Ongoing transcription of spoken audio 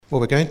Well,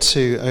 we're going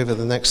to, over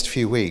the next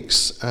few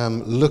weeks,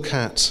 look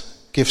at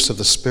gifts of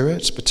the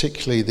Spirit,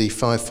 particularly the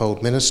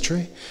fivefold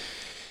ministry.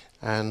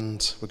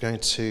 And we're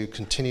going to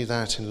continue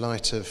that in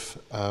light of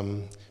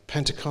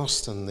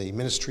Pentecost and the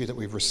ministry that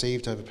we've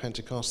received over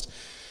Pentecost,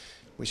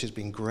 which has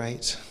been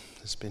great.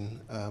 It's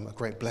been a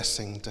great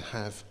blessing to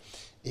have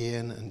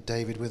Ian and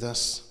David with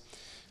us.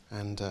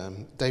 And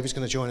David's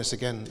going to join us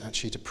again,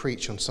 actually, to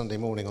preach on Sunday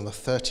morning on the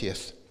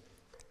 30th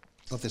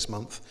of this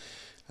month.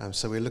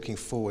 So we're looking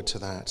forward to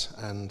that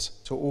and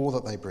to all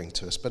that they bring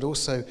to us, but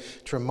also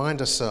to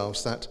remind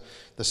ourselves that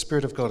the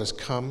Spirit of God has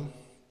come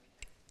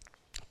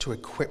to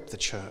equip the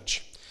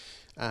church.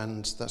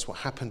 And that's what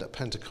happened at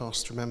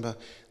Pentecost. Remember,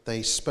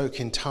 they spoke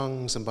in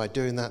tongues, and by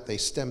doing that,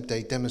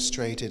 they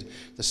demonstrated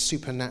the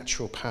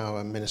supernatural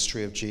power and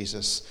ministry of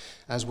Jesus,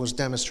 as was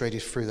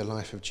demonstrated through the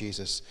life of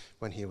Jesus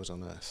when he was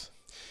on earth.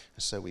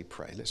 And so we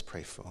pray. Let's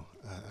pray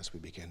as we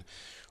begin.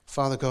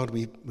 Father God,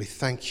 we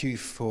thank you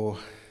for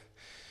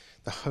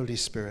the Holy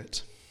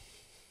Spirit.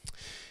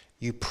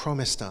 You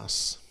promised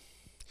us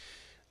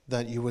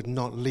that you would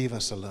not leave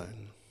us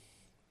alone,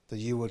 that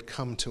you would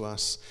come to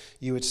us,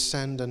 you would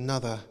send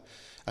the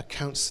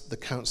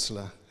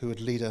counselor who would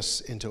lead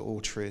us into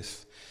all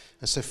truth.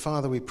 And so,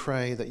 Father, we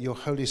pray that your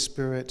Holy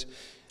Spirit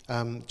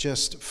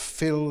just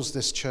fills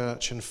this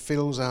church and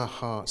fills our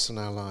hearts and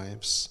our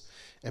lives,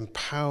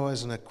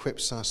 empowers and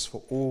equips us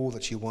for all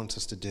that you want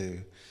us to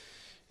do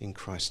in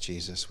Christ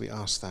Jesus. We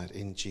ask that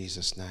in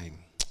Jesus' name.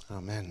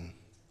 Amen.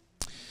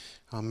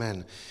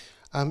 Amen.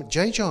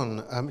 J.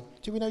 John,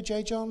 do we know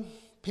J. John?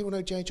 People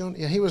know J. John?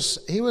 Yeah, he was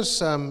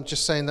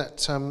just saying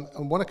that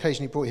on one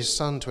occasion he brought his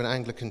son to an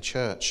Anglican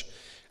church,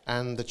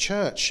 and the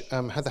church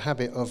had the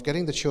habit of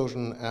getting the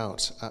children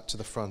out to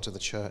the front of the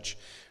church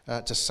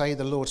to say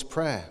the Lord's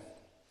Prayer.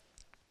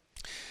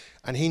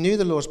 And he knew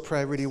the Lord's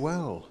Prayer really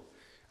well.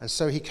 And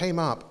so he came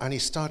up and he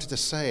started to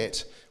say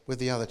it with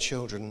the other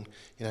children,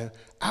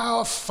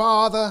 Our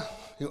Father,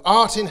 who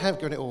art in heaven,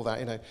 giving it all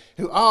that,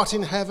 who art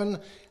in heaven,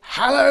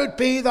 hallowed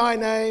be thy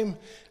name.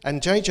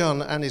 And J.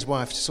 John and his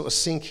wife sort of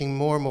sinking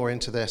more and more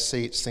into their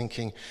seats,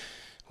 thinking,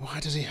 why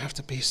does he have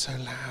to be so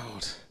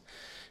loud?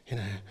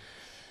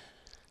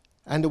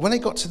 And when they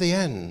got to the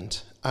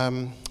end,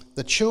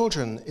 the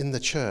children in the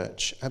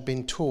church had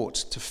been taught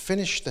to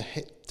finish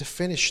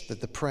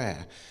the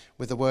prayer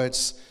with the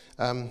words,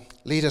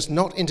 lead us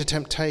not into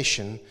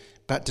temptation,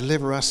 but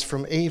deliver us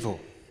from evil.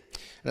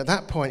 And at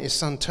that point, his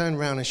son turned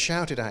round and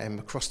shouted at him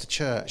across the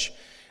church.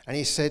 And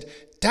he said,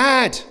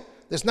 Dad,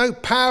 there's no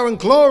power and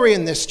glory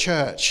in this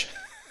church.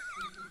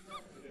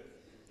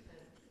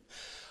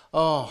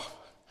 Oh,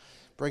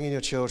 bringing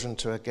your children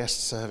to a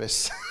guest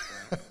service.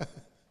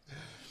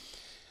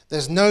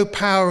 There's no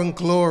power and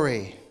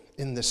glory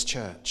in this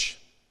church.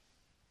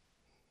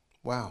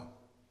 Wow.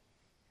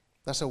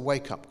 That's a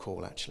wake-up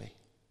call, actually,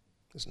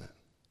 isn't it?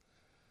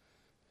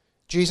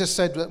 Jesus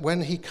said that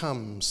when he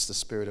comes, the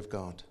Spirit of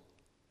God,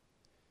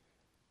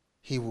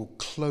 he will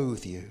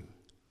clothe you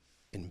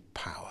in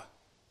power.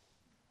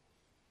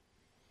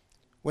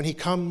 When he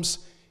comes,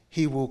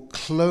 he will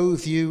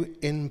clothe you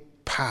in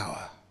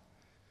power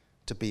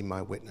to be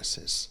my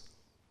witnesses.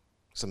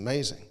 It's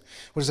amazing.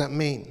 What does that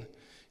mean?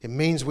 It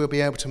means we'll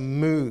be able to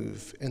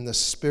move in the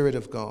Spirit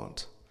of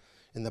God,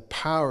 in the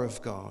power of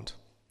God.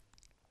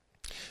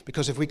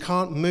 Because if we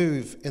can't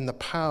move in the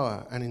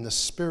power and in the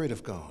Spirit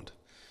of God,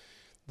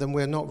 then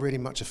we're not really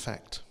much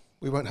effect.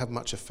 We won't have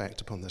much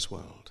effect upon this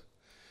world.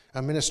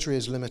 Our ministry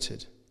is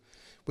limited.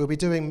 We'll be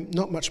doing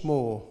not much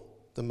more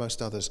than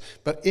most others.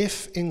 But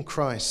if in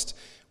Christ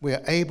we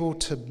are able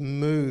to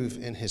move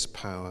in his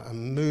power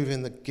and move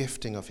in the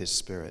gifting of his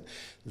Spirit,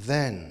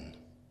 then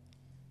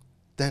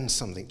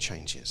something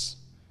changes.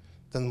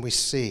 Then we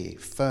see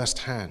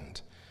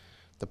firsthand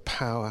the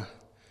power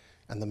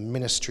and the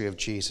ministry of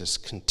Jesus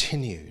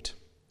continued.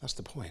 That's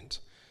the point.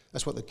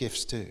 That's what the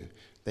gifts do.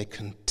 They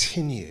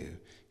continue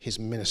his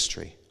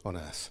ministry on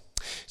earth.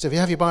 So if you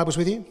have your Bibles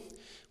with you,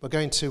 we're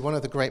going to one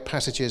of the great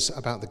passages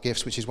about the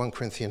gifts, which is 1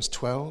 Corinthians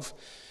 12.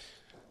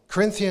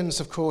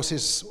 Corinthians, of course,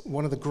 is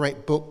one of the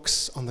great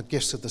books on the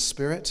gifts of the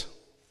Spirit.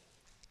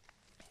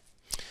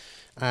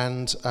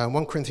 And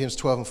 1 Corinthians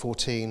 12 and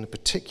 14,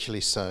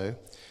 particularly so,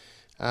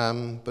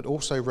 but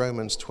also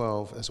Romans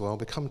 12 as well.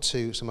 We'll come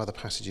to some other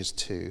passages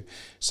too.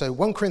 So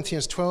 1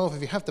 Corinthians 12,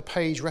 if you have the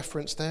page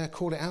reference there,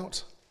 call it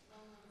out.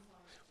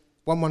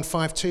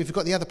 1152. If you've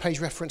got the other page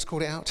reference,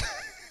 call it out.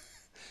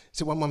 Is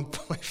it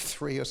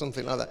 1153 or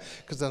something like that?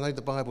 Because I know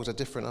the Bibles are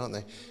different, aren't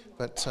they?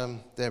 But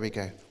there we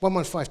go.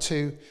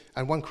 1152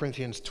 and 1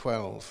 Corinthians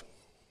 12.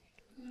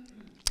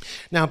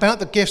 Now, about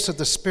the gifts of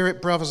the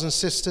Spirit, brothers and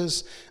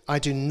sisters, I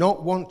do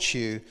not want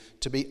you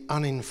to be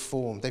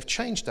uninformed. They've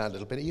changed that a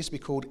little bit. It used to be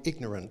called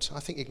ignorant. I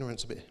think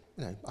ignorant's a bit,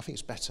 I think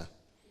it's better.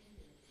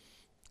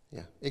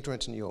 Yeah,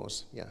 ignorant and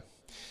yours, yeah.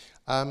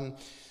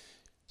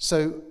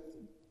 So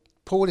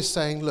Paul is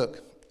saying,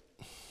 look,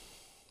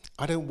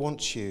 I don't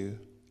want you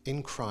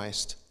in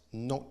Christ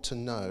not to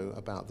know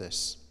about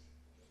this.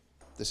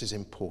 This is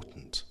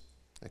important,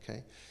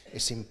 okay?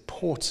 It's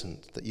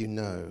important that you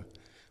know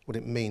what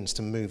it means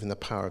to move in the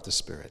power of the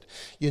Spirit.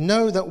 You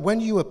know that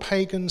when you were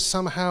pagans,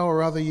 somehow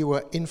or other you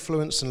were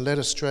influenced and led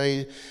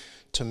astray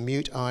to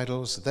mute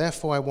idols.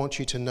 Therefore I want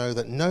you to know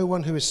that no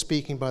one who is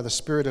speaking by the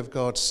Spirit of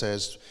God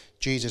says,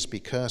 Jesus be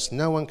cursed.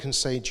 No one can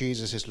say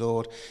Jesus is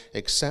Lord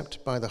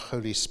except by the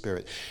Holy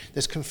Spirit.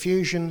 There's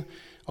confusion,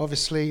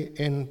 obviously,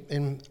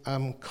 in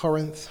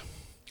Corinth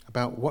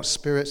about what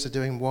spirits are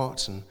doing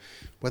what and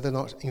whether or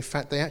not, in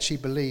fact, they actually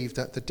believe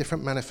that the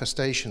different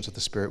manifestations of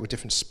the Spirit were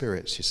different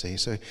spirits, you see.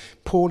 So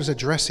Paul is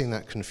addressing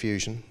that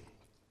confusion.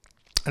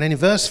 And in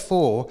verse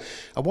 4,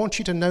 I want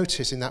you to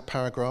notice in that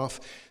paragraph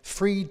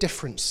 3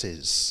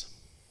 differences,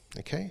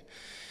 okay?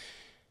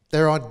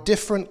 There are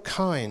different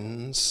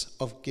kinds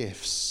of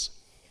gifts.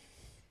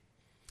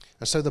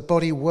 And so the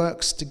body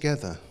works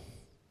together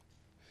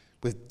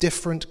with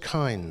different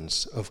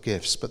kinds of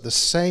gifts, but the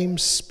same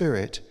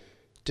Spirit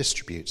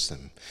distributes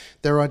them.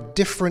 There are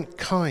different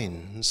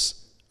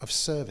kinds of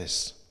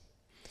service,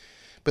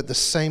 but the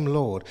same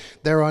Lord.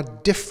 There are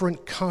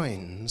different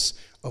kinds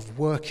of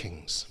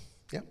workings.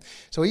 Yeah.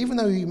 So even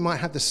though you might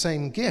have the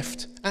same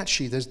gift,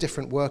 actually there's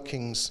different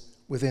workings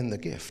within the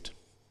gift.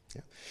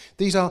 Yeah.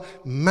 These are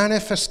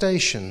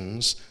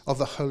manifestations of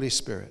the Holy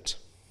Spirit.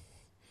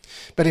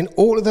 But in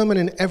all of them and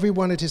in every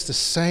one, it is the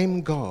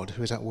same God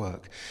who is at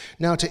work.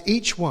 Now, to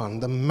each one,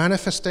 the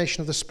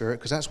manifestation of the Spirit,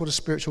 because that's what a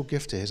spiritual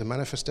gift is, a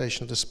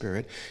manifestation of the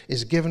Spirit,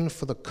 is given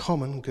for the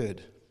common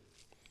good.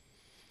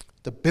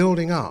 The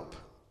building up,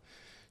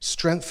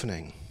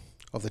 strengthening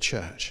of the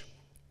church.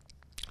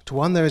 To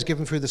one there is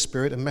given through the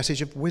Spirit a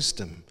message of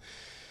wisdom.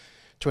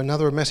 To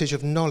another a message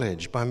of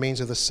knowledge by means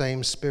of the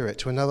same Spirit.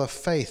 To another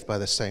faith by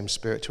the same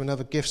Spirit. To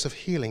another gifts of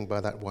healing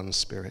by that one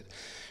Spirit.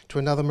 To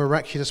another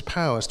miraculous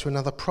powers. To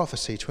another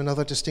prophecy. To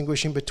another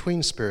distinguishing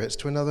between spirits.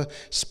 To another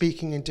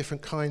speaking in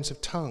different kinds of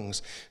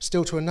tongues.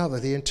 Still to another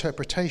the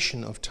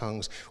interpretation of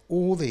tongues.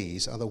 All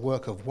these are the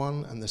work of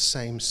one and the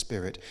same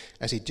Spirit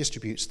as he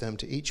distributes them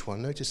to each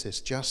one. Notice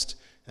this, just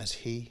as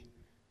he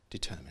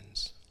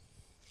determines.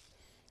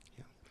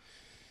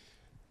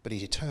 But he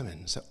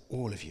determines that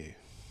all of you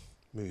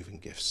move in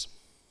gifts.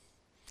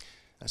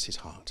 That's his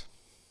heart.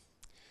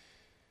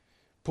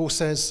 Paul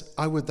says,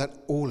 I would that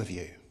all of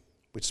you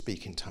would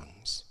speak in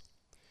tongues.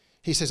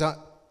 He says, I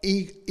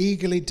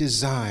eagerly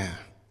desire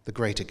the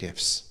greater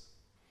gifts.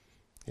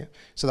 Yeah?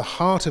 So the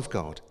heart of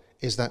God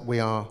is that we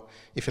are,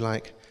 if you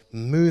like,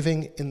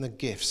 moving in the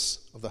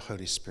gifts of the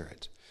Holy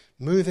Spirit.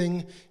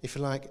 Moving, if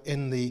you like,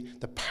 in the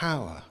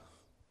power,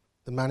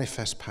 the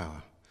manifest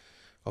power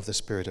of the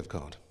Spirit of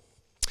God.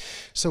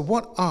 So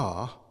what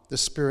are the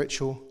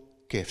spiritual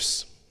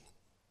gifts?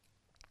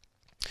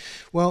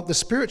 Well, the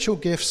spiritual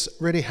gifts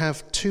really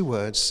have 2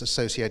 words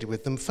associated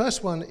with them.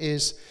 First one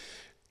is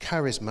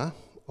charisma,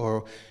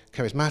 or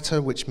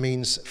charismata, which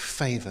means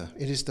favour.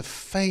 It is the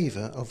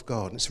favour of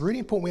God. And it's really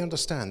important we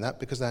understand that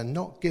because they're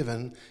not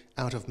given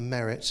out of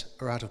merit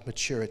or out of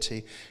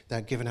maturity.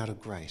 They're given out of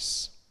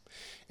grace.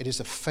 It is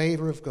the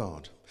favour of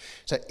God.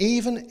 So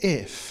even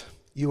if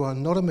you are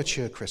not a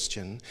mature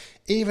Christian,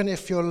 even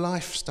if your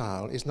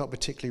lifestyle is not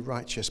particularly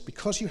righteous,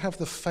 because you have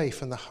the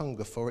faith and the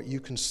hunger for it, you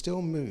can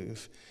still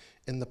move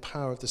in the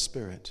power of the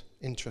Spirit,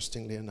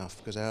 interestingly enough,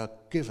 because they are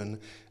given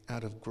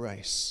out of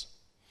grace.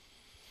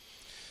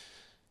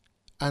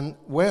 And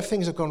where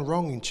things have gone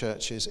wrong in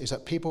churches is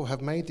that people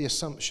have made the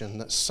assumption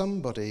that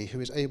somebody who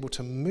is able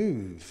to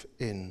move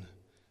in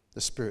the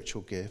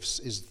spiritual gifts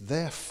is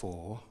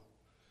therefore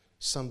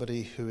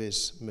somebody who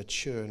is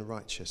mature and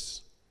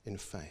righteous in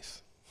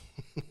faith.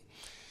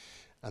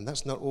 And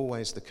that's not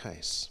always the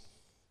case.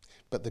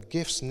 But the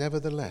gifts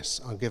nevertheless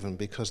are given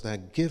because they're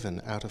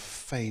given out of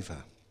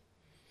favour.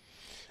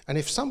 And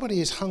if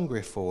somebody is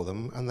hungry for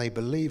them and they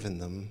believe in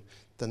them,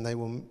 then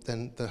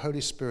the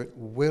Holy Spirit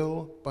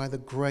will, by the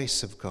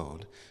grace of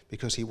God,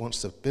 because he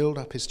wants to build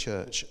up his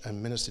church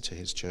and minister to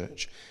his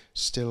church,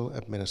 still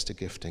administer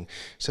gifting.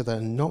 So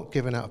they're not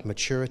given out of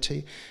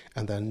maturity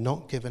and they're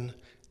not given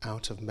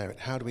out of merit.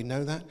 How do we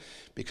know that?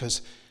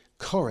 Because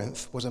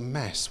Corinth was a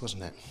mess,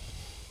 wasn't it?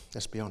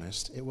 Let's be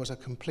honest. It was a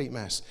complete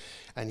mess.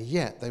 And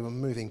yet they were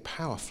moving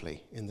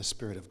powerfully in the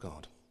Spirit of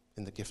God,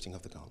 in the gifting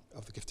of the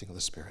gifting of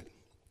the Spirit.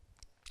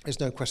 There's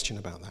no question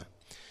about that.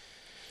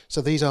 So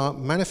these are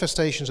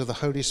manifestations of the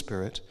Holy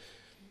Spirit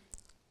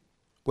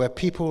where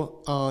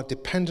people are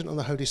dependent on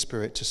the Holy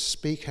Spirit to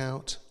speak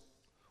out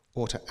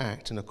or to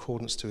act in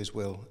accordance to his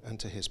will and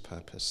to his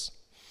purpose.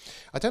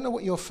 I don't know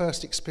what your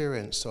first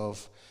experience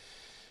of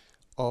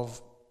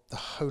the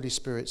Holy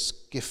Spirit's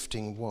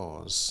gifting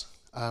was.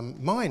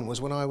 Mine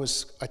was when I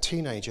was a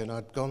teenager and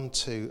I'd gone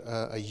to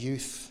a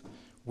youth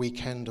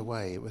weekend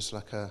away. It was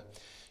like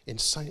in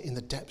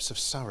the depths of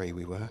Surrey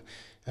we were,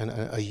 and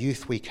a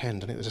youth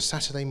weekend, and it was a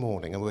Saturday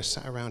morning, and we were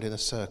sat around in a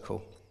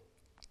circle.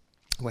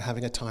 And we're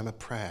having a time of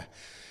prayer,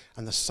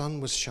 and the sun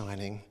was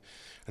shining,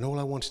 and all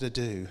I wanted to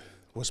do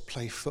was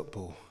play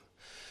football.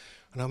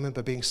 And I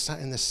remember being sat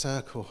in this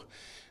circle,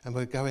 and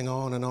we're going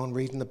on and on,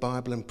 reading the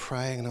Bible and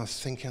praying, and I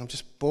was thinking, I'm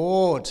just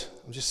bored.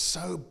 I'm just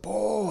so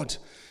bored.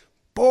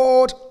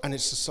 And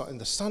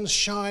the sun's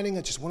shining,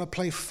 I just want to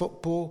play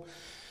football.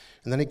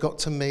 And then it got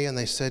to me and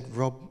they said,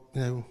 Rob,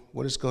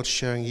 what is God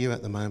showing you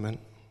at the moment?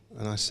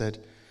 And I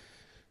said,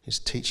 he's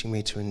teaching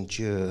me to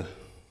endure.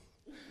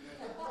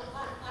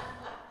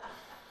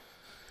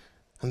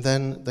 And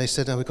then they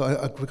said, we've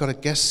got a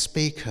guest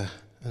speaker.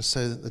 And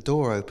so the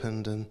door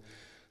opened and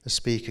the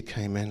speaker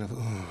came in. I thought,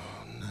 oh,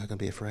 no, I'm going to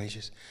be here for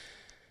ages.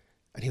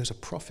 And he was a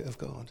prophet of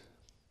God.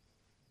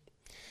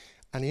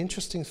 And the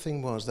interesting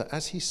thing was that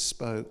as he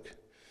spoke,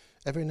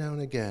 every now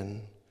and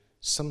again,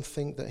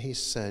 something that he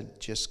said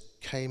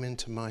just came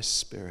into my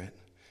spirit.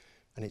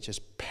 And it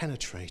just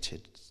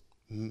penetrated,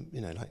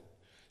 like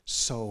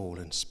soul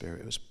and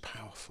spirit. It was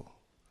powerful.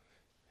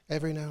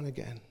 Every now and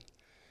again,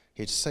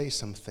 he'd say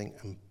something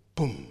and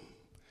boom,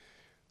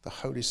 the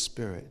Holy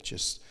Spirit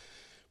just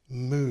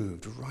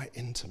moved right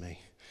into me.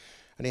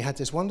 And he had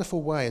this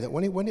wonderful way that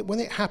when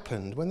it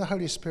happened, when the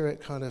Holy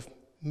Spirit kind of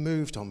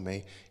moved on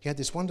me, he had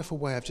this wonderful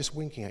way of just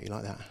winking at you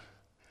like that.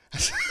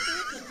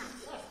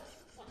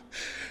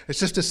 It's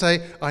just to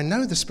say, I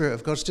know the Spirit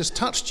of God's just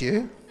touched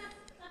you.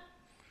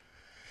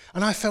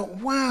 And I felt,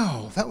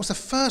 wow, that was the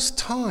first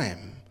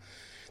time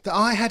that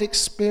I had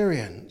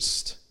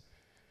experienced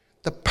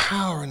the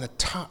power and the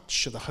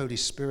touch of the Holy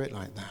Spirit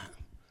like that.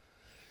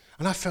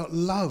 And I felt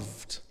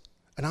loved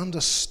and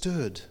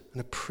understood and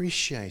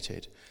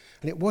appreciated.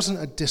 And it wasn't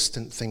a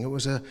distant thing. It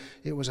was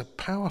a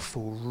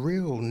powerful,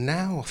 real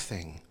now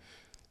thing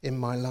in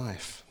my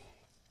life.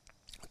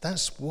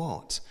 That's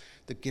what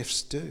the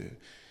gifts do.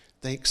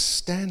 They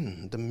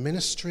extend the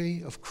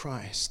ministry of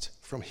Christ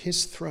from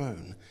his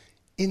throne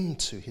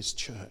into his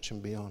church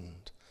and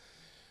beyond.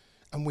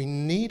 And we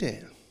need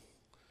it.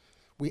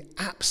 We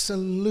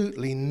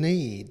absolutely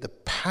need the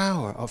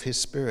power of his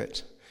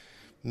Spirit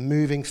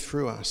moving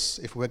through us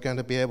if we're going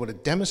to be able to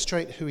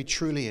demonstrate who he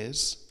truly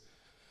is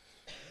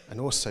and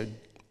also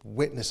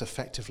witness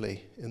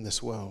effectively in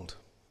this world.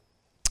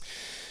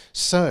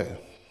 So,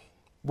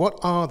 what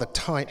are the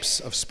types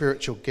of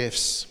spiritual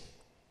gifts?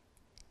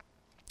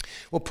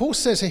 Well, Paul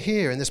says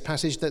here in this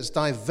passage there's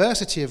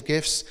diversity of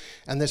gifts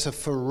and there's a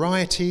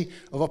variety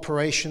of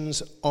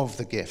operations of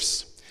the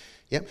gifts.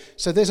 Yep.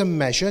 So there's a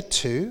measure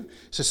too.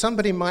 So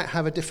somebody might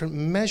have a different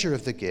measure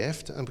of the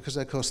gift, and because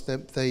of course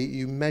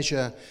you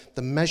measure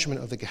the measurement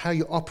of the gift, how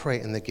you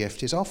operate in the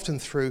gift is often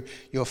through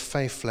your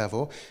faith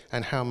level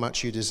and how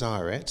much you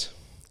desire it.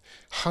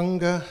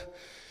 Hunger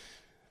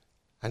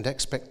and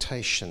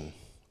expectation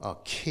are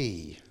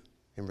key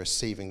in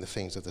receiving the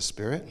things of the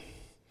Spirit.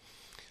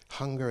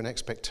 Hunger and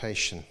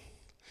expectation.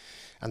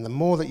 And the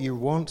more that you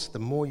want, the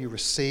more you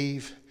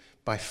receive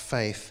by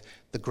faith,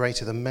 the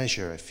greater the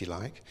measure, if you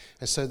like.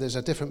 And so there's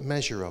a different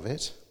measure of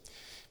it.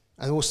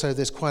 And also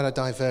there's quite a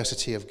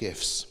diversity of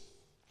gifts.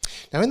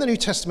 Now in the New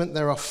Testament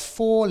there are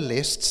 4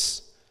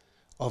 lists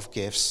of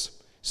gifts.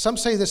 Some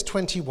say there's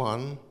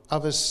 21,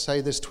 others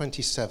say there's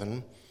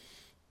 27.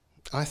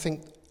 I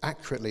think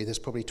accurately there's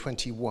probably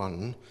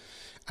 21.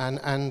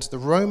 And the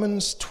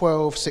Romans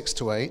 12,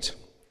 6-8,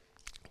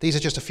 these are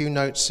just a few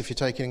notes if you're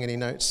taking any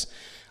notes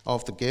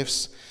of the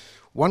gifts.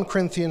 1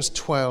 Corinthians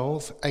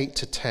 12,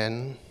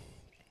 8-10.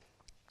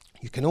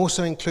 You can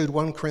also include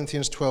 1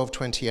 Corinthians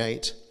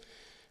 12:28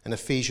 and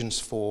Ephesians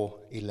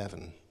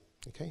 4:11.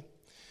 Okay?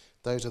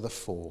 Those are the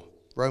 4.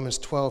 Romans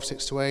 12,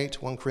 6-8,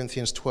 1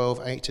 Corinthians 12,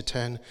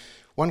 8-10,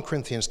 1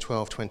 Corinthians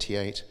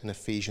 12:28 and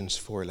Ephesians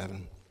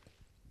 4:11.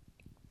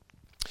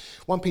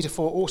 1 Peter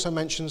 4 also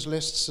mentions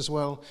lists as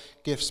well,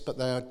 gifts, but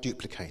they are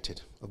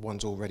duplicated of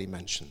ones already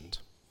mentioned.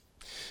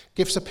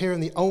 Gifts appear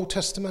in the Old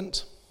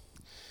Testament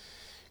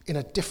in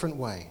a different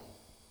way.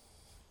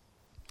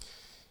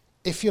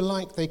 If you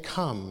like, they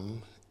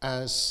come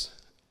as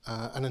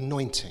an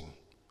anointing,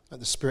 that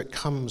the Spirit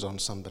comes on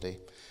somebody,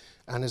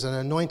 and as an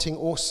anointing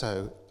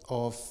also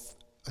of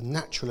a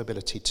natural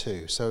ability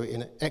too. So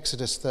in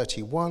Exodus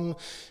 31,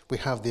 we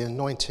have the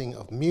anointing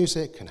of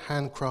music and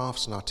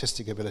handcrafts and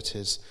artistic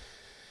abilities.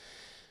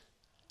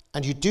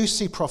 And you do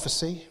see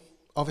prophecy,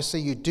 obviously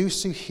you do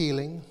see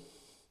healing,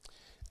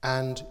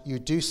 and you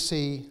do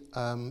see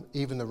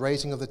even the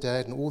raising of the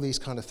dead and all these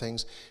kind of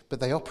things,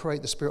 but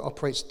the Spirit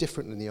operates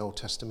differently in the Old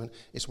Testament.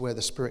 It's where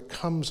the Spirit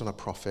comes on a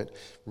prophet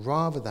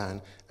rather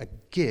than a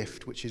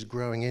gift which is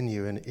growing in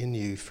you and in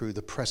you through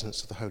the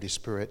presence of the Holy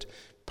Spirit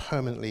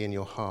permanently in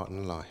your heart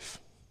and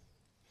life.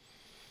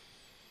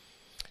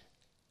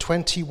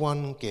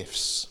 21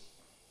 gifts.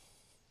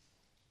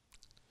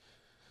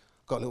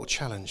 Got a little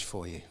challenge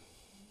for you.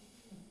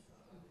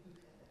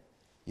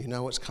 You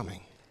know what's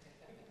coming.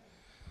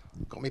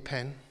 Got me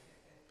pen?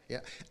 Yeah.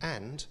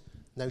 And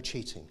no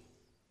cheating.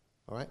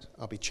 All right?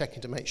 I'll be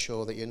checking to make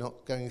sure that you're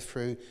not going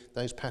through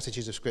those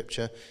passages of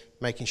Scripture,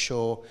 making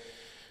sure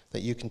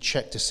that you can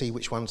check to see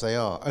which ones they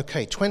are.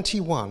 Okay,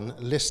 21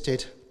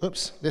 listed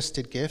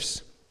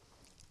gifts.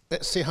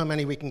 Let's see how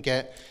many we can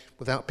get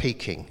without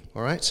peeking.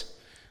 All right?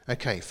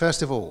 Okay,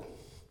 first of all,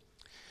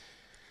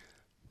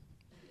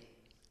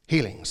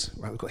 healings.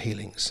 Right, we've got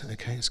healings.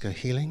 Okay, let's go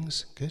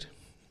healings. Good.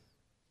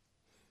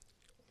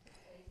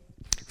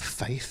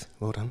 Faith,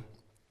 well done.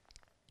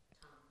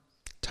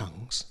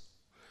 Tongues.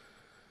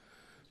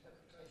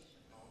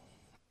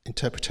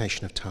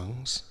 Interpretation of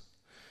tongues.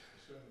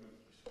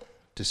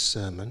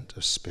 discernment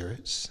of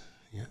spirits,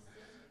 yeah.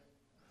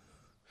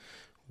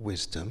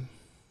 Wisdom,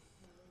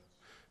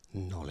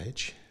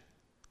 knowledge,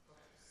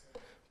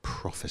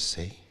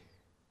 prophecy,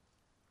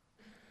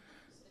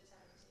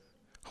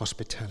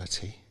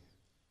 hospitality.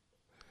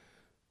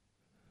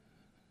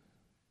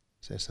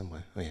 Is there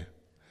somewhere? Oh, yeah.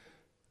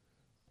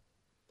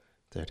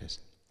 There it is.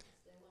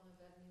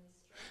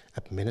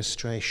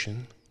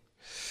 Administration.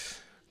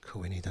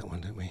 Cool, we need that one,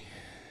 don't we?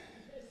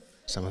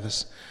 Some of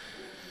us.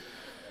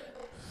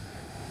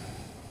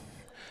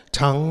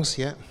 Tongues,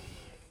 yeah.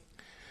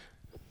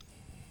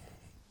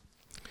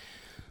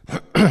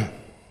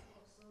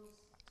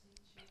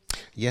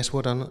 Yes,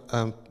 well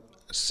done.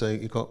 So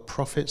you've got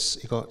prophets,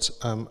 you've got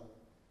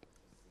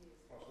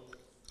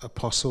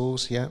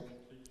apostles, yeah.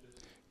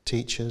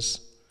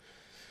 Teachers.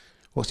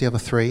 What's the other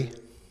three?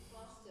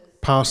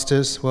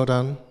 Pastors, well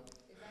done.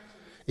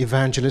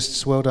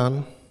 Evangelists, well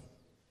done.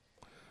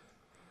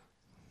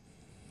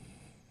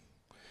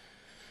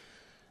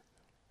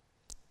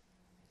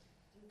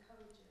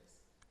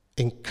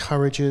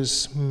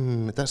 Encouragers,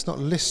 that's not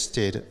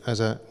listed as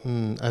a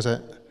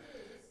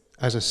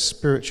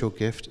spiritual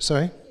gift.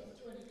 Sorry?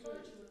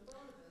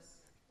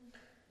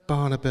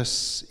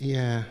 Barnabas,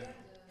 yeah.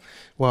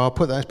 Well, I'll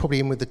put that probably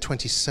in with the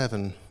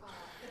 27.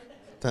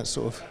 That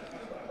sort of.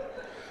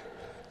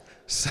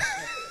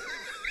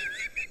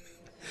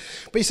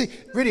 But you see,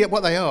 really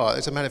what they are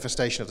is a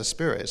manifestation of the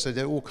Spirit. So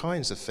there are all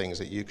kinds of things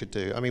that you could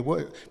do. I mean,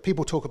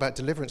 people talk about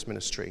deliverance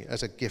ministry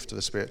as a gift of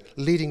the Spirit,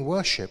 leading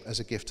worship as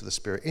a gift of the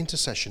Spirit,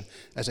 intercession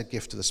as a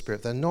gift of the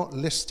Spirit. They're not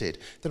listed,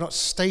 they're not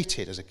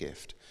stated as a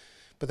gift,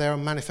 but they are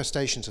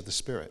manifestations of the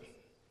Spirit.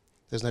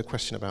 There's no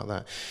question about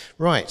that.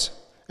 Right,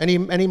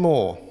 any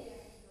more?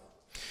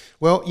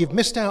 Well, you've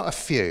missed out a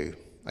few,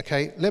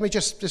 okay? Let me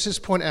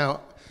just point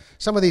out,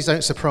 some of these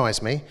don't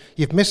surprise me.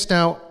 You've missed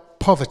out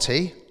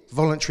poverty.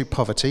 Voluntary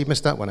poverty,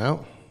 missed that one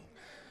out.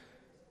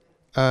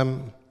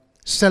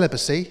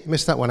 Celibacy,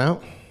 missed that one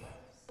out.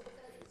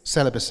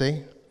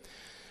 Celibacy.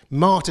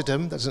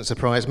 Martyrdom, that doesn't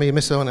surprise me, you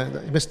missed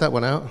that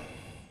one out.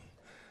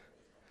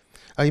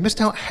 You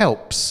missed out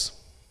helps.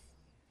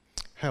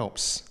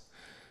 Helps.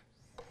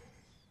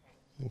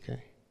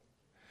 Okay.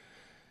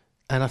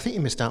 And I think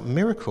you missed out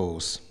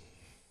miracles.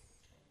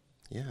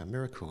 Yeah,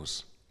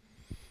 miracles.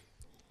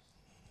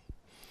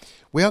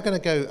 We are going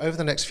to go, over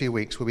the next few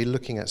weeks, we'll be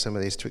looking at some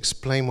of these to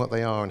explain what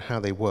they are and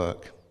how they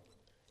work.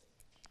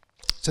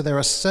 So there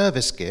are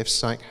service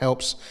gifts like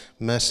helps,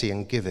 mercy,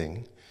 and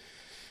giving,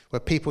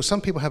 where some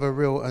people have a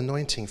real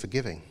anointing for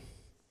giving.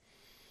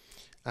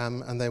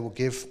 And they will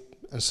give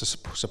and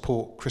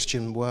support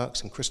Christian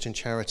works and Christian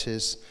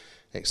charities,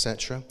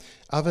 etc.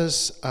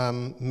 Others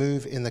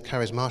move in the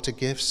charismatic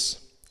gifts,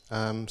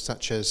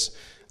 such as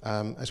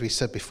we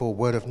said before,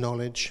 word of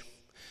knowledge,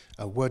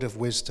 a word of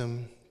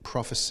wisdom,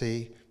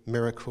 prophecy,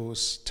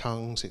 miracles,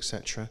 tongues,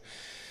 etc.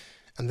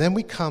 And then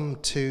we come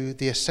to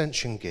the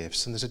ascension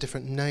gifts, and there's a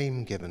different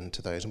name given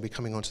to those, and we'll be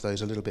coming on to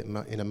those a little bit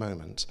in a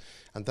moment.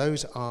 And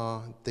those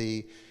are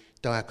the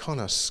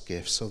diakonos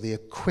gifts, or the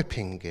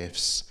equipping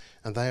gifts,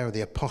 and they are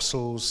the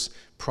apostles,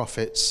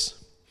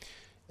 prophets,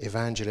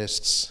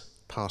 evangelists,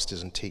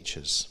 pastors, and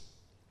teachers.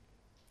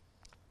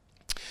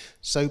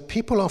 So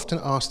people often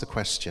ask the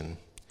question,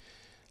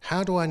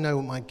 how do I know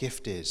what my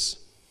gift is?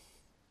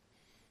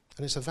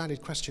 And it's a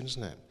valid question,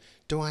 isn't it?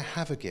 Do I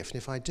have a gift?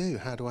 And if I do,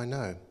 how do I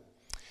know?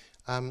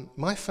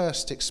 My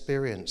first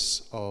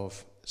experience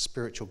of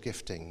spiritual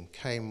gifting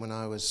came when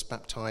I was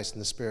baptized in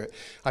the Spirit.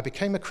 I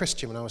became a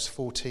Christian when I was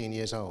 14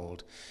 years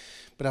old,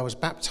 but I was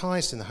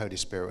baptized in the Holy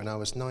Spirit when I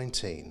was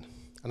 19.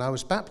 And I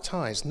was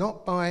baptized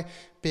not by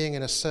being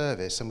in a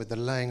service and with the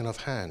laying on of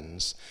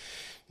hands,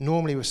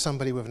 normally with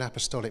somebody with an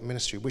apostolic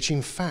ministry, which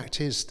in fact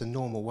is the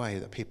normal way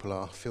that people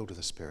are filled with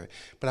the Spirit.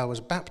 But I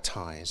was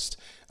baptized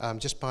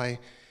just by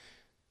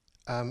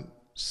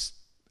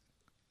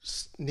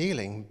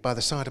kneeling by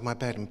the side of my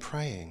bed and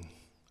praying.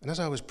 And as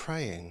I was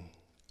praying,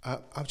 I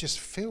was just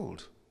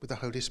filled with the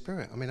Holy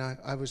Spirit. I mean,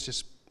 I was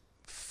just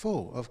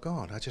full of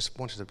God. I just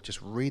wanted to just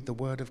read the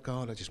Word of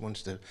God. I just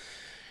wanted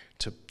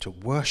to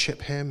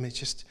worship Him. It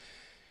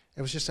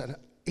was just an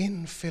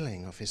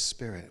infilling of His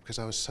Spirit because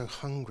I was so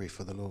hungry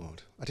for the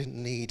Lord. I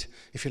didn't need,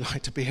 if you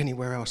like, to be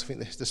anywhere else. I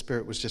think the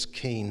Spirit was just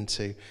keen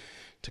to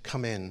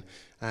come in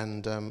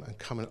and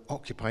come and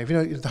occupy. If you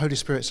know, the Holy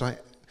Spirit's like,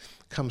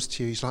 comes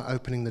to you, He's like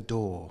opening the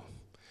door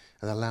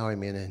and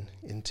allowing him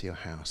into your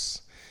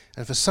house.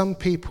 And for some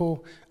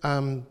people,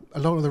 a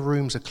lot of the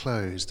rooms are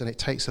closed and it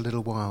takes a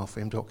little while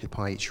for him to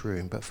occupy each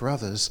room. But for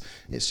others,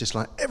 it's just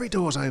like, every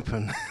door's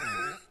open.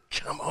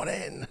 Come on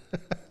in.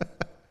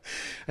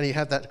 And he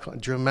had that quite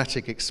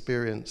dramatic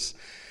experience.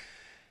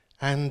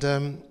 And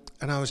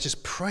I was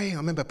just praying. I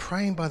remember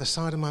praying by the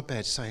side of my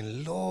bed,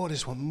 saying, Lord, I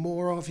just want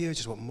more of you. I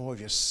just want more of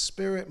your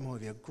Spirit, more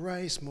of your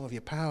grace, more of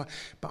your power.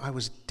 But I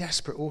was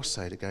desperate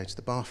also to go to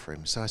the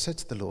bathroom. So I said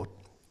to the Lord,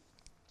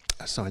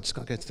 sorry, I just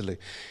got to go to the loo.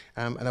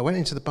 And I went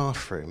into the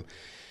bathroom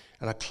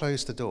and I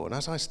closed the door. And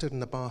as I stood in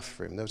the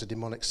bathroom, there was a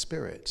demonic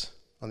spirit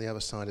on the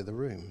other side of the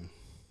room.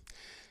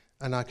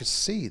 And I could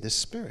see this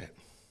spirit.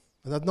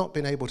 And I've not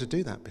been able to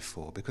do that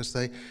before because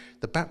the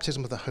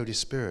baptism of the Holy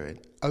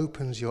Spirit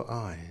opens your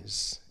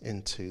eyes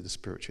into the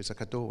spiritual. It's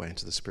like a doorway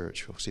into the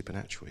spiritual,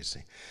 supernatural, you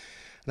see.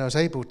 And I was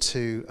able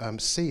to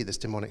see this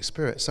demonic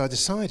spirit. So I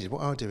decided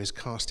what I'll do is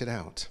cast it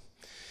out.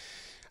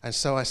 And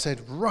so I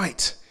said,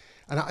 right.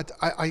 And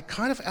I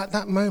kind of, at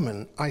that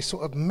moment, I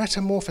sort of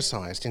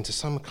metamorphosized into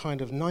some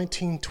kind of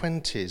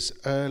 1920s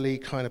early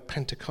kind of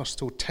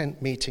Pentecostal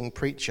tent meeting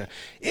preacher.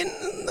 In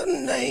the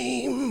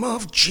name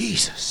of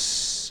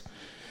Jesus,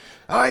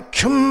 I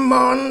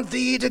command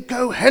thee to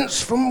go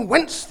hence from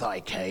whence thy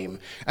came.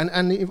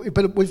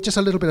 But with just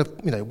a little bit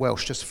of,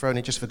 Welsh just thrown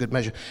in just for good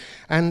measure.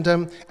 And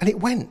it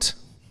went.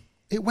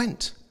 It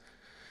went.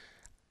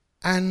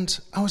 And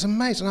I was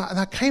amazed. And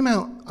I came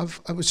out,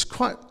 I was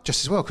quite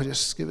just as well,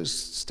 because it was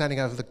standing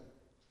over the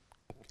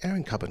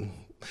airing cupboard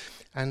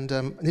and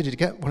I needed to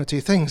get one or two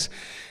things.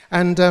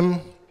 And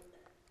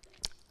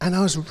I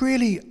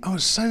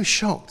was so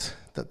shocked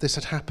that this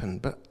had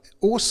happened, but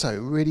also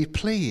really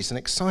pleased and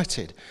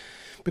excited.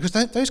 Because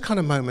those kind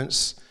of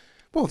moments,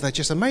 well, they're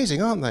just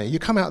amazing, aren't they? You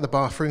come out of the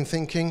bathroom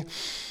thinking,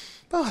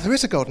 oh, there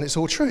is a God and it's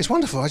all true. It's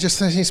wonderful. I just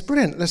think it's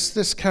brilliant.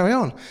 Let's carry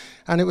on.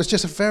 And it was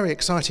just a very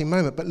exciting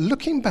moment. But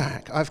looking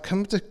back, I've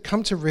come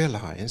to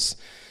realize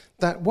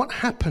that what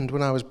happened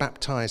when I was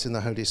baptized in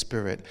the Holy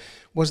Spirit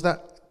was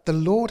that the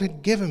Lord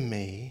had given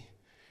me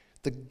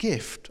the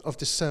gift of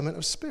discernment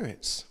of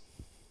spirits.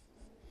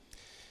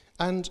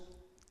 And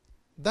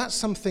that's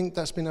something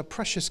that's been a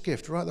precious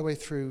gift right the way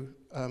through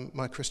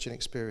my Christian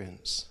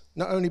experience.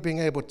 Not only being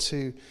able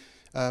to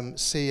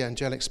see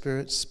angelic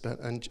spirits, but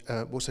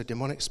also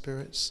demonic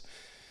spirits,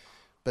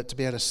 but to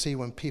be able to see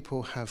when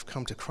people have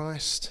come to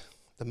Christ,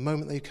 the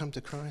moment they come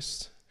to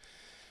Christ,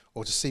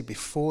 or to see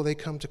before they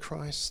come to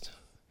Christ,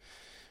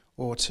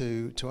 or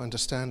to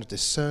understand and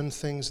discern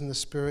things in the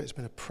Spirit. It's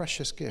been a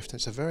precious gift.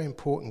 It's a very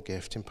important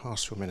gift in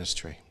pastoral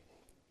ministry.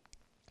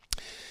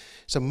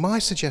 So my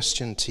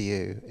suggestion to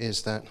you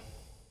is that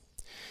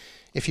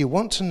if you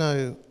want to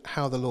know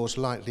how the Lord's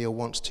likely or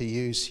wants to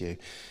use you,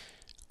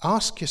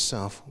 ask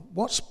yourself,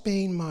 what's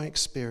been my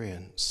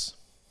experience?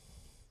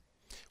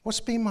 What's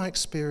been my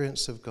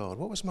experience of God?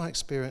 What was my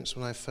experience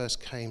when I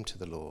first came to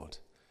the Lord?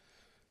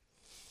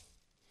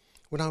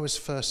 When I was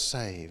first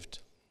saved?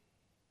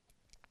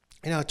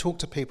 I talk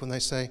to people and they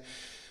say,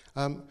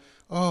 I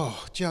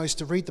used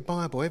to read the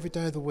Bible every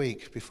day of the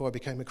week before I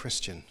became a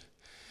Christian.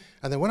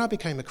 And then when I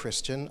became a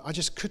Christian, I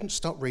just couldn't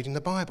stop reading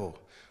the Bible.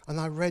 And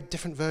I read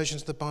different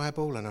versions of the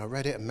Bible, and I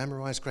read it and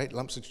memorized great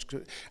lumps of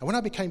scripture. And when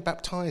I became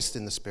baptized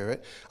in the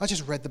Spirit, I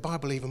just read the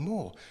Bible even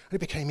more. And it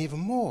became even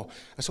more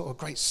a sort of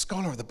great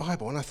scholar of the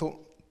Bible. And I thought,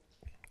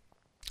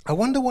 I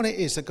wonder what it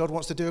is that God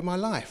wants to do in my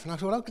life. And I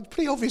thought, it's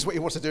pretty obvious what he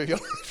wants to do in your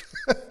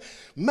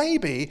life.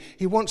 Maybe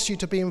he wants you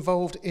to be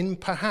involved in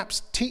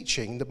perhaps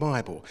teaching the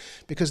Bible,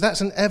 because that's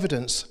an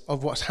evidence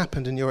of what's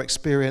happened in your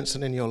experience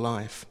and in your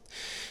life.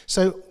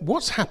 So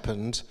what's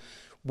happened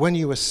when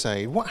you were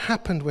saved? What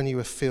happened when you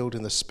were filled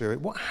in the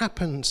Spirit? What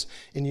happens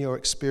in your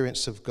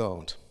experience of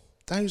God?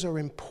 Those are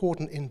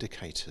important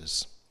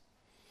indicators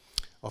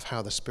of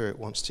how the Spirit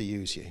wants to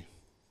use you.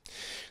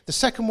 The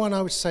second one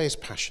I would say is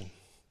passion.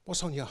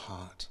 What's on your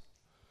heart?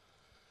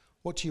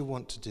 What do you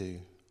want to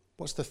do?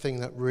 What's the thing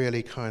that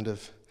really kind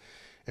of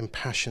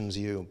impassions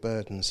you or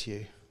burdens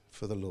you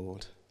for the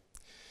Lord?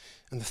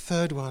 And the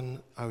third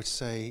one I would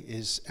say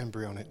is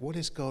embryonic. What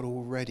is God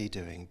already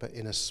doing, but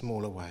in a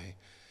smaller way?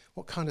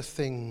 What kind of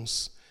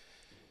things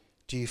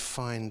do you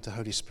find the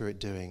Holy Spirit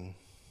doing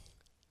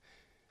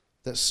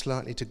that's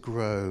slightly to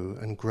grow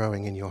and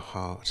growing in your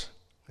heart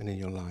and in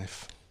your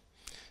life?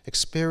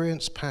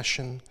 Experience,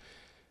 passion,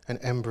 and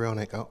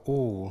embryonic are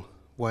all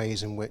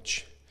ways in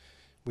which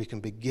we can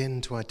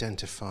begin to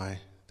identify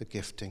the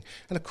gifting.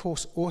 And of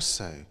course,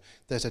 also,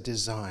 there's a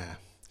desire.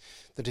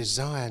 The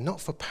desire not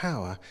for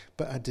power,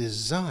 but a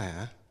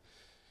desire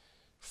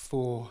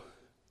for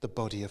the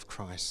body of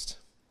Christ.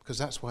 Because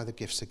that's why the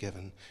gifts are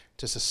given,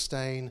 to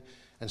sustain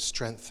and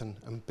strengthen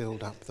and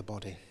build up the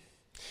body.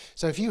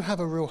 So if you have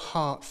a real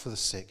heart for the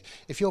sick,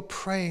 if you're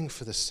praying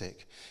for the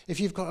sick, if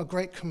you've got a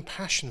great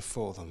compassion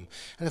for them,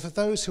 and if for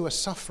those who are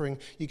suffering,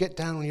 you get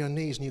down on your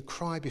knees and you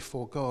cry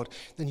before God,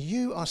 then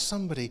you are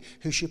somebody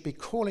who should be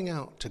calling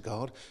out to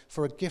God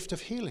for a gift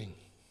of healing.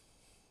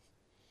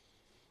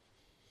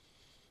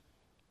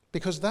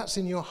 Because that's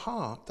in your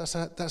heart. That's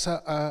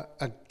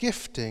a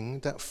gifting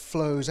that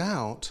flows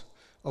out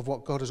of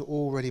what God has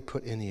already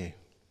put in you.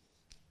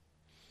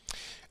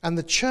 And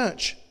the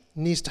church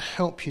needs to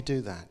help you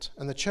do that.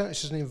 And the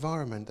church is an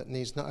environment that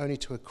needs not only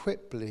to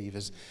equip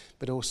believers,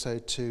 but also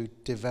to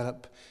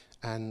develop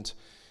and,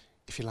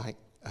 if you like,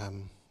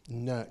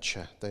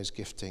 nurture those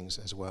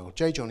giftings as well.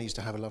 J. John used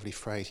to have a lovely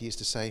phrase. He used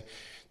to say,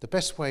 the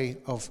best way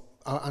of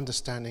our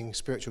understanding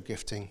spiritual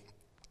gifting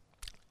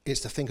is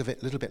to think of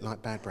it a little bit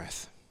like bad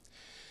breath.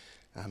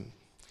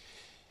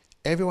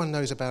 Everyone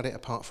knows about it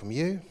apart from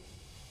you.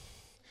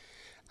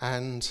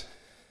 And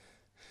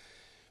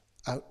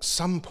at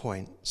some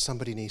point,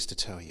 somebody needs to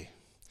tell you.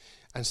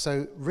 And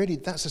so really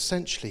that's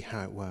essentially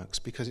how it works,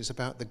 because it's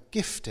about the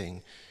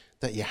gifting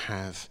that you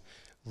have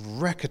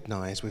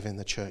recognize within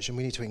the church, and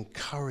we need to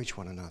encourage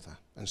one another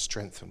and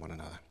strengthen one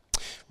another.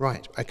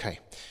 Right, okay.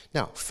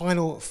 Now,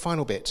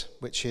 final bit,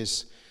 which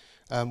is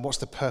what's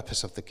the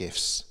purpose of the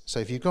gifts? So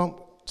if you've got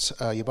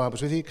your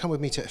Bibles with you, come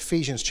with me to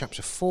Ephesians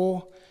chapter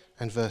 4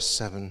 and verse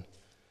 7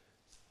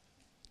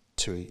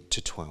 to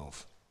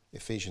 12.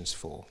 Ephesians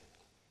 4.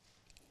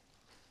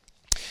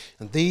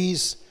 And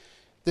this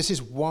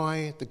is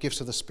why the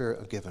gifts of the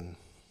Spirit are given.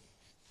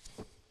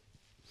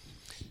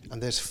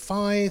 And there's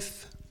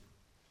 5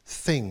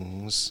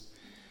 things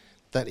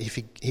that if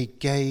he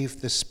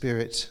gave the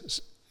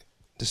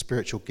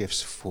spiritual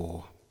gifts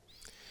for.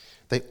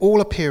 They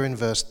all appear in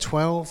verse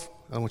 12.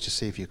 I want you to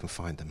see if you can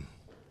find them.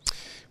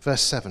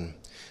 Verse 7.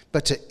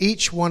 But to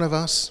each one of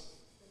us,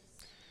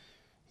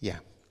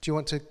 do you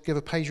want to give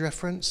a page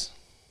reference?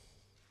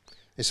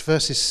 It's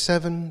verses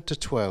 7 to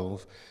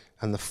 12,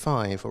 and the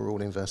 5 are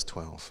all in verse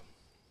 12.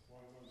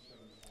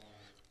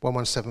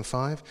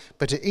 1175.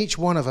 But to each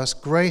one of us,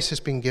 grace has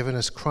been given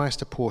as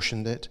Christ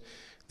apportioned it.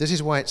 This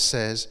is why it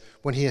says,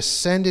 when he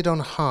ascended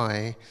on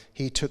high,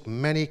 he took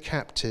many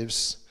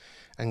captives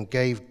and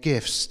gave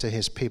gifts to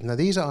his people. Now,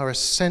 these are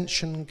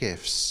ascension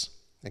gifts,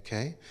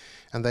 okay?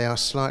 And they are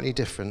slightly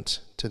different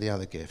to the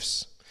other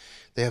gifts.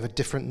 They have a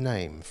different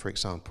name, for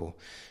example.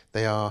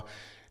 They are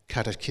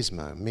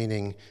katechismo,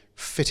 meaning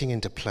fitting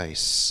into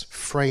place,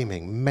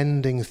 framing,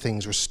 mending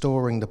things,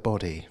 restoring the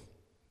body,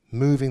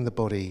 moving the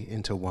body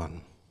into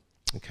one.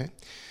 Okay?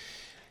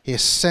 He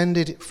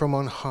ascended from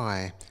on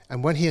high.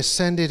 And when he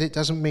ascended, it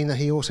doesn't mean that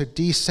he also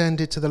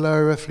descended to the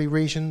lower earthly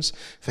regions.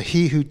 For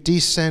he who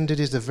descended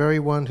is the very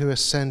one who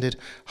ascended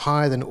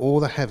higher than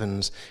all the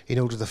heavens in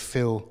order to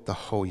fill the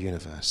whole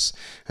universe.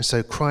 And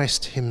so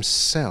Christ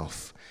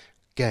himself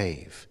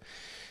gave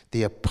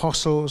the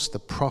apostles, the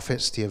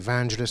prophets, the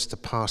evangelists, the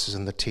pastors,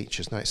 and the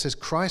teachers. Now it says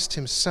Christ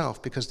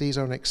himself because these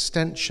are an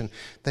extension.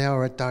 They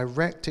are a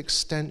direct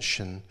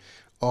extension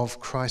of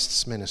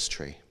Christ's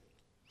ministry.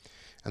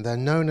 And they're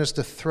known as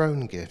the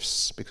throne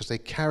gifts because they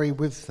carry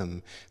with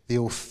them the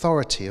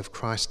authority of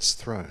Christ's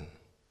throne.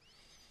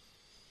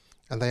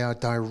 And they are a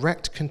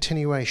direct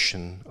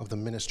continuation of the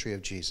ministry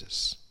of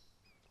Jesus.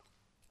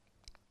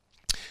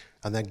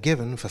 And they're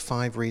given for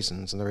 5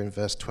 reasons, and they're in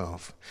verse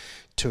 12.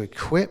 To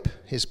equip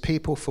his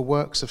people for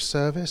works of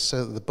service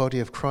so that the body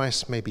of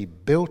Christ may be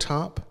built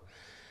up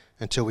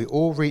until we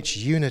all reach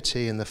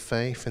unity in the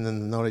faith and in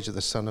the knowledge of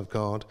the Son of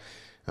God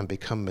and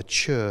become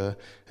mature,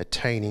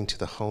 attaining to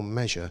the whole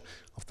measure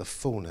of the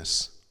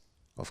fullness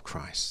of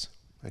Christ.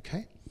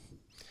 Okay?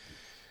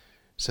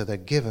 So they're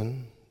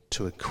given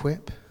to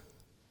equip,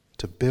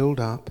 to build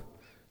up,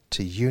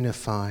 to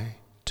unify,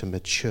 to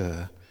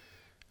mature,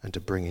 and to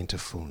bring into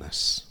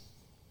fullness.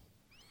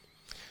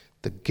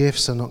 The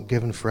gifts are not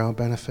given for our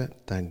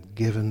benefit, they're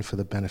given for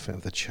the benefit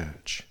of the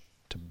church,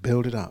 to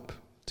build it up,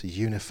 to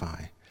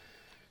unify,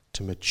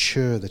 to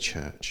mature the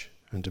church,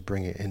 and to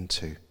bring it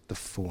into the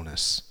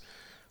fullness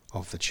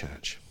of the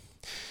church.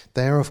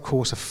 They are, of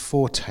course, a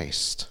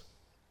foretaste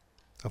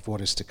of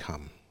what is to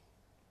come.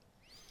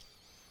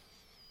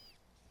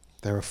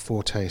 They're a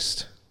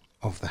foretaste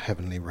of the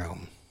heavenly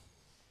realm.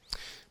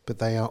 But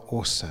they are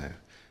also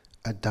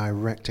a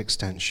direct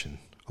extension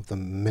of the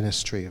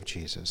ministry of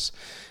Jesus.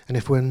 And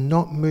if we're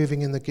not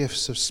moving in the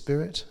gifts of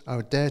Spirit, I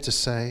would dare to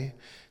say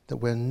that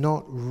we're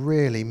not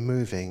really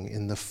moving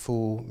in the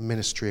full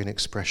ministry and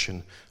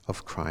expression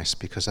of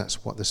Christ, because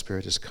that's what the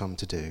Spirit has come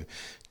to do,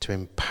 to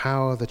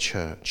empower the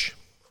church,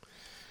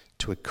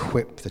 to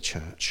equip the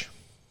church.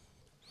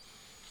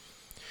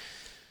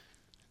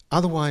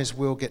 Otherwise,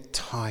 we'll get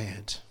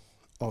tired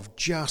of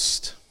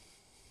just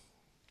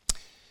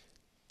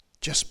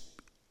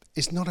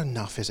it's not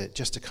enough, is it,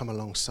 just to come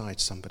alongside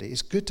somebody?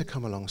 It's good to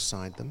come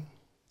alongside them.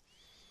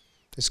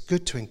 It's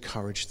good to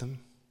encourage them.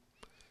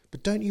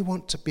 But don't you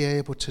want to be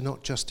able to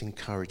not just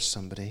encourage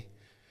somebody?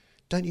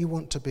 Don't you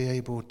want to be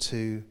able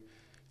to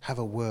have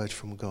a word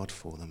from God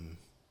for them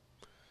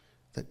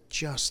that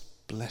just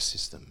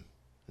blesses them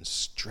and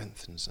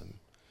strengthens them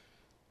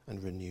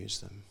and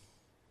renews them?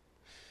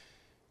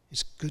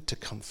 It's good to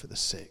comfort the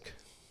sick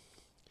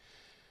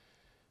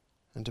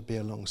and to be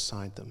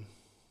alongside them.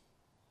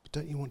 But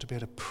don't you want to be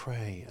able to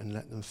pray and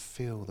let them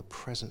feel the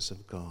presence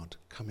of God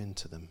come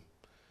into them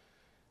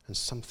and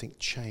something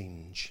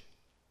change?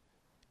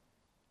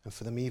 And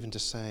for them even to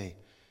say,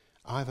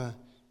 either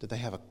that they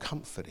have a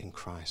comfort in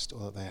Christ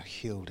or that they are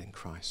healed in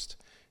Christ.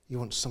 You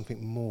want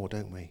something more,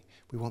 don't we?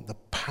 We want the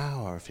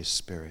power of his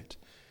Spirit,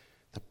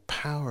 the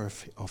power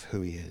of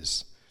who he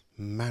is,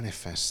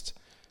 manifest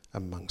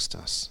amongst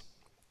us.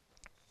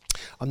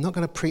 I'm not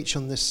going to preach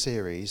on this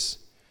series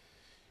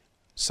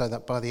so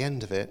that by the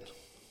end of it,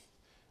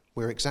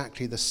 we're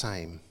exactly the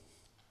same.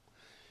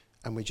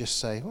 And we just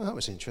say, well, that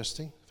was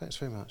interesting. Thanks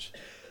very much.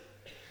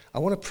 I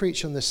want to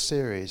preach on this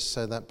series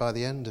so that by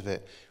the end of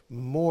it,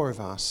 more of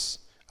us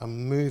are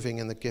moving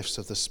in the gifts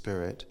of the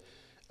Spirit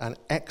and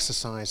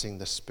exercising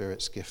the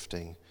Spirit's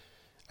gifting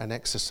and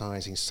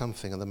exercising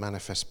something of the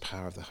manifest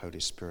power of the Holy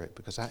Spirit,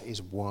 because that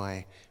is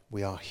why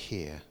we are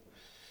here.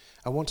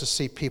 I want to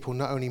see people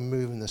not only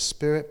move in the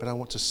Spirit, but I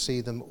want to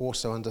see them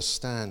also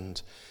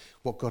understand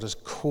what God has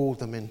called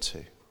them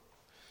into,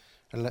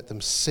 and let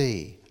them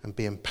see and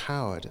be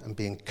empowered and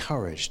be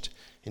encouraged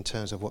in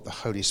terms of what the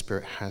Holy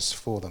Spirit has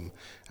for them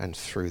and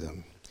through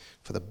them,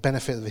 for the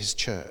benefit of his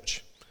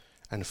church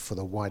and for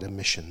the wider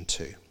mission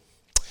too.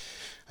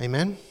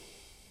 Amen?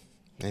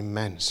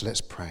 Amen. So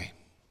let's pray.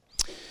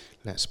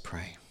 Let's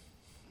pray.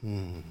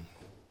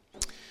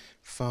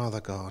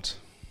 Father God.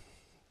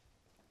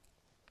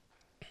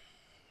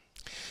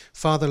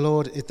 Father,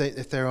 Lord,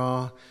 if there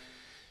are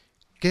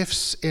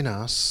gifts in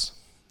us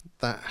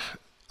that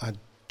are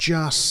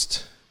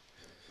just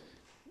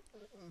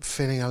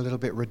feeling a little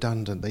bit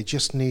redundant, they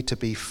just need to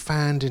be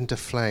fanned into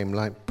flame,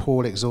 like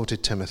Paul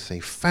exhorted Timothy.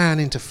 Fan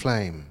into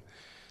flame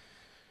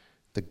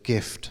the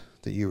gift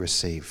that you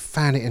receive.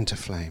 Fan it into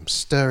flame.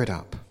 Stir it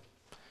up.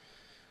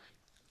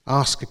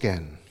 Ask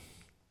again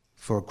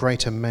for a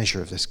greater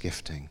measure of this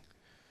gifting.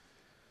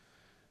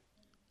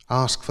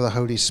 Ask for the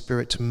Holy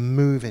Spirit to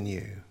move in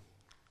you,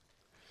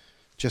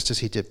 just as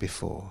he did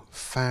before.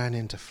 Fan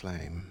into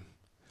flame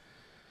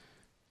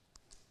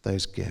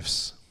those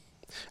gifts.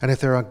 And if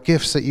there are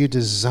gifts that you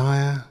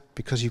desire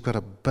because you've got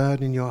a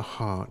burden in your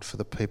heart for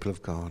the people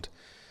of God,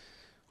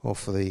 or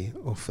for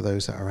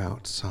those that are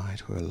outside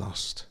who are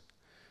lost,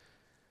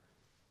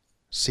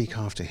 seek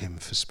after him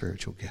for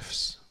spiritual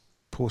gifts.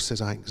 Paul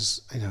says, I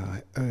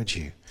urge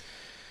you.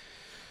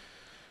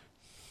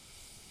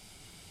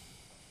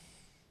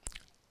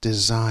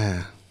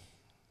 Desire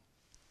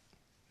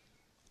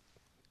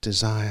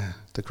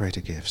the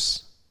greater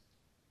gifts.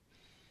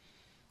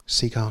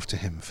 Seek after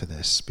him for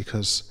this,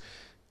 because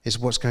it's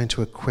what's going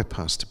to equip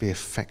us to be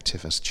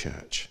effective as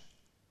church.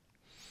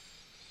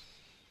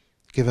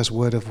 Give us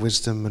word of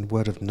wisdom and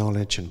word of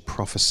knowledge and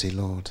prophecy,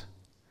 Lord.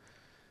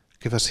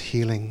 Give us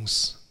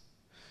healings.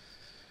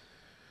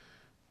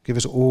 Give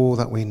us all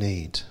that we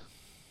need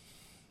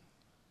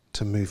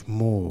to move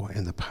more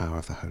in the power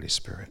of the Holy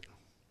Spirit.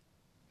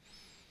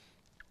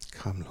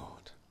 Come,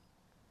 Lord.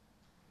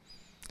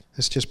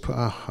 Let's just put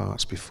our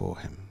hearts before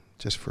him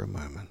just for a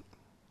moment.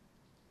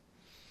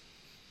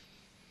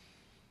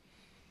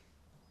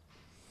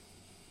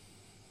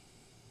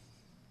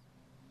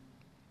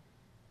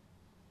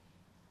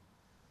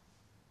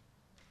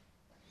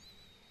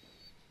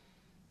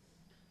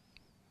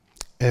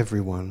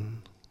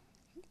 Everyone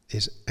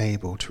is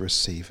able to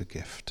receive a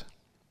gift.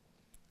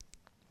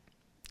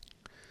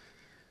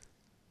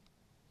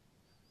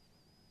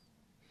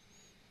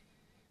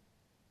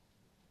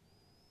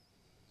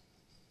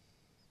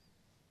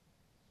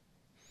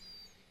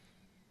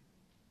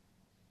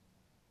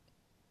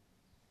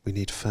 We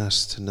need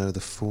first to know the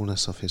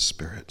fullness of his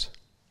Spirit.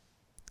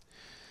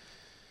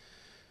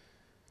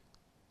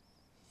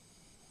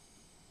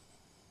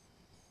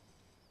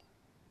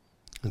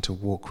 And to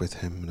walk with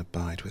him and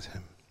abide with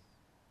him.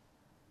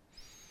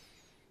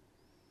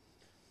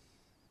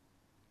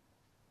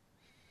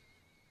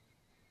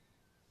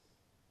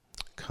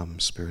 Come,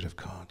 Spirit of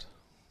God.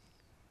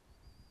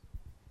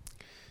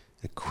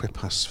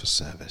 Equip us for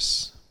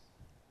service.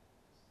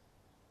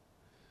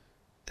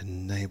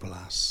 Enable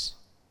us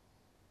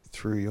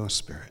through your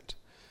Spirit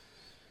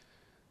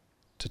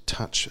to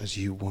touch as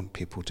you want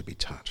people to be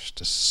touched,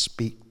 to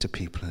speak to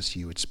people as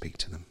you would speak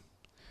to them.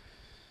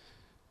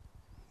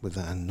 With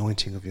that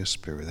anointing of your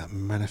Spirit, that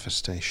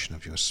manifestation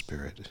of your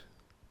Spirit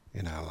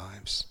in our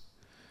lives.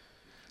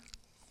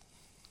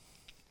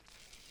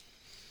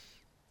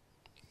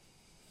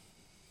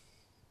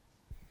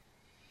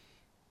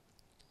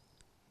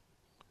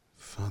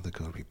 Father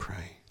God, we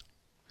pray.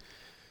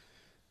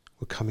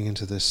 We're coming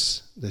into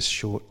this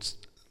short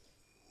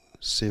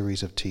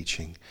series of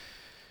teaching,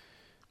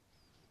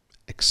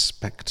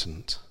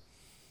 expectant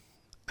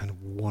and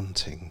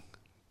wanting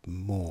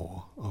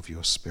more of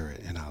your Spirit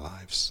in our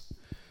lives.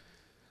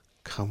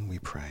 Come, we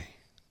pray,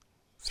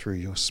 through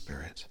your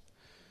Spirit,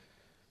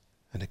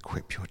 and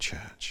equip your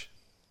church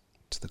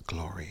to the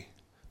glory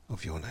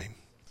of your name.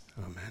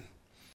 Amen.